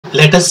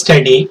Let us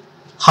study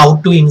how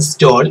to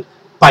install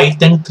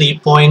Python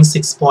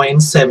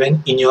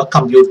 3.6.7 in your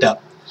computer.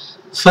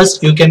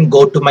 First, you can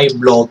go to my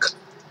blog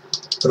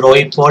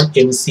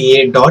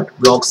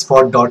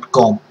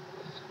roypodmca.blogspot.com.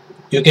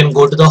 You can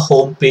go to the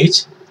home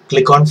page,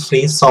 click on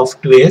free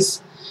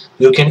softwares.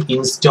 You can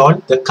install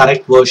the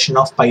correct version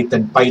of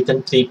Python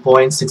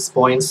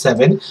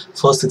 3.6.7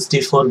 for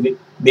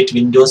 64-bit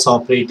Windows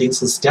operating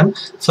system.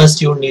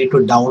 First, you need to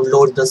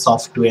download the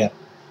software.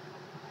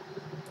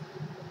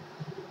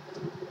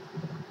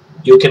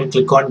 You can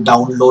click on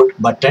download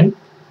button.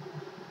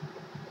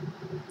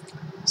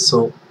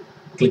 So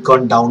click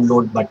on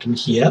download button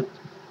here.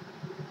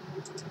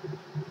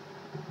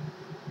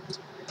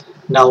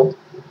 Now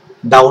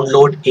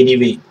download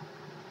anyway.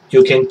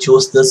 You can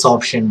choose this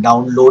option,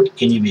 download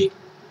anyway.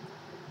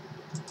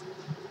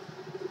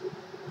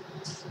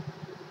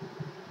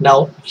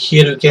 Now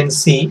here you can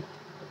see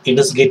it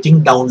is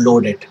getting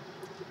downloaded.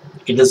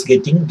 It is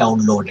getting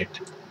downloaded.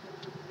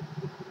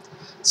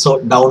 So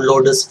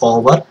download is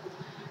over.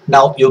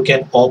 Now you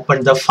can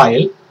open the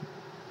file.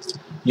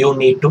 You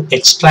need to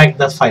extract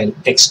the file,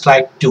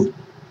 extract to.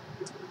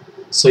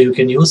 So you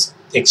can use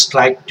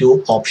extract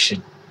to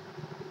option.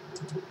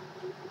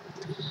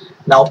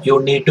 Now you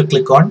need to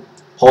click on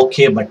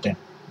OK button.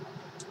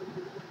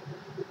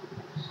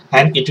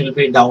 And it will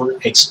be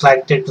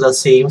extracted to the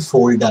same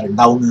folder,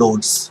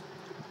 downloads.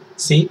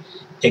 See,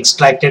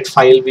 extracted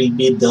file will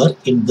be there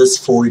in this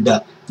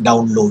folder,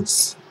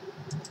 downloads.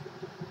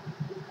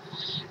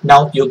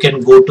 Now you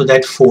can go to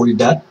that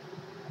folder.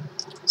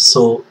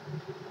 So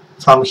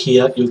from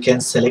here you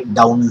can select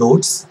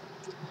downloads,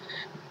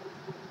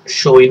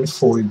 show in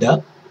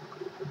folder.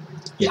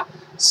 Yeah,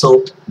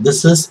 so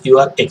this is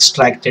your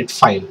extracted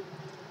file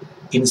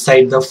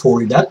inside the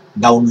folder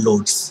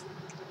downloads.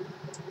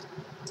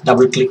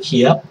 Double click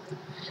here.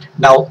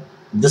 Now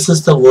this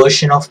is the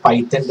version of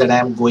Python that I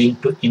am going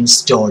to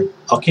install.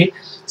 Okay,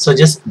 so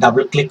just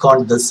double click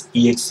on this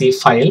exe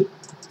file.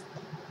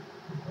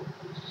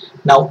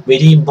 Now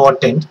very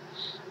important,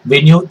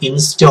 when you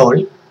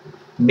install,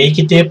 make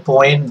it a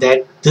point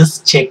that this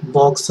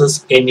checkbox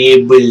is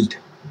enabled.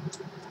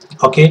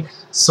 Okay,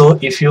 so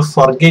if you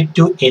forget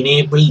to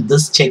enable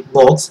this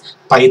checkbox,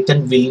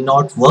 Python will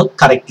not work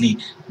correctly.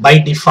 By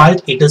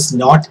default it is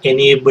not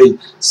enabled,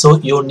 so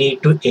you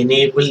need to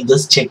enable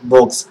this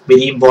checkbox,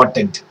 very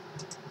important.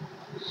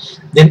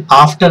 Then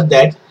after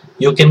that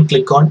you can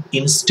click on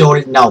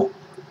install now.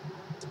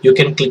 You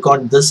can click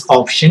on this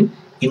option,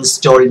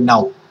 install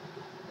now.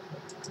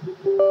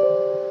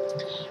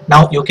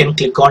 Now you can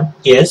click on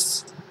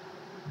yes.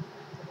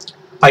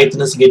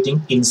 Python is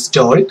getting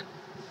installed.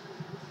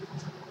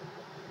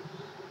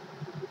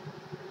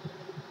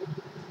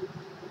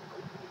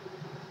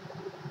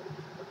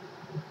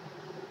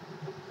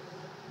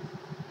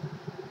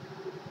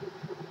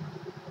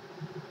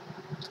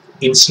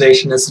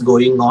 Installation is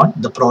going on,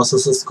 the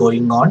process is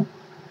going on.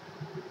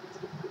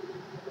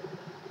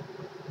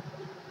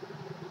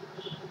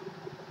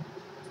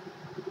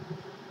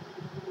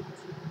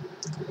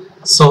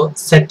 So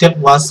setup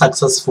was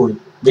successful,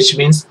 which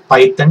means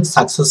Python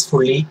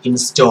successfully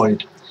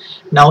installed.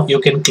 Now you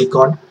can click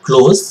on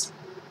close.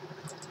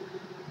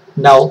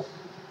 Now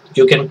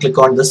you can click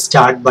on the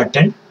start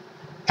button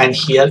and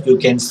here you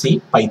can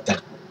see Python.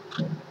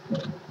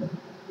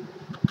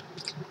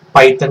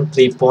 Python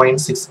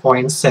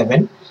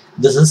 3.6.7.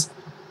 This is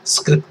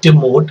script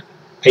mode.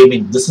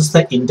 This is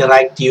the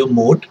interactive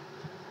mode.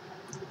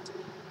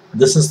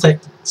 This is the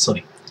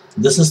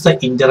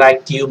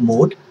interactive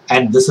mode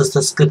and this is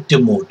the script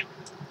mode.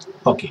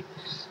 Okay,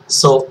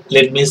 so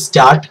let me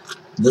start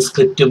the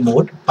script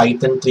mode,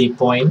 Python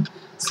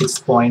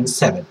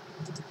 3.6.7.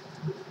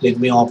 Let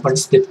me open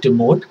script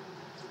mode.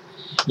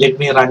 Let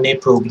me run a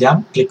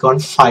program. Click on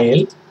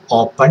file,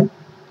 open,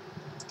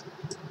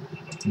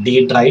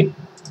 D drive,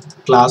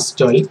 class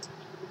 12,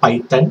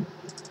 Python,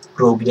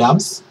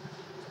 programs.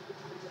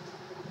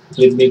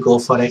 Let me go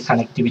for a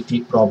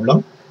connectivity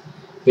problem.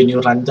 When you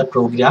run the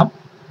program,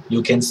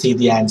 you can see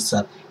the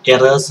answer.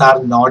 Errors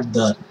are not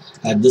there.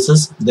 This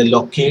is the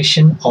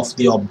location of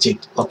the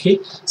object. Okay,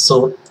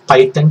 so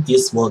Python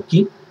is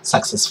working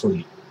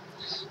successfully.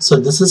 So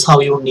this is how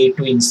you need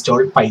to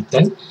install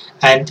Python,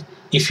 and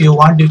if you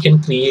want you can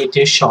create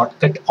a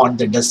shortcut on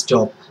the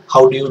desktop.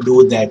 How do you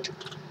do that?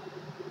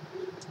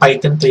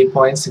 Python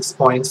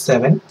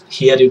 3.6.7,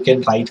 here you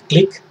can right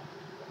click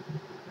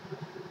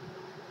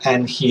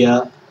and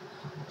here,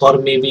 or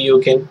maybe you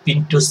can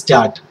pin to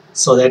start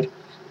so that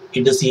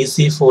it is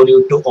easy for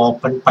you to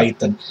open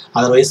Python.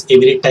 Otherwise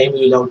every time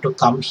you will have to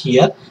come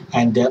here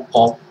and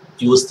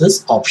use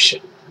this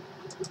option.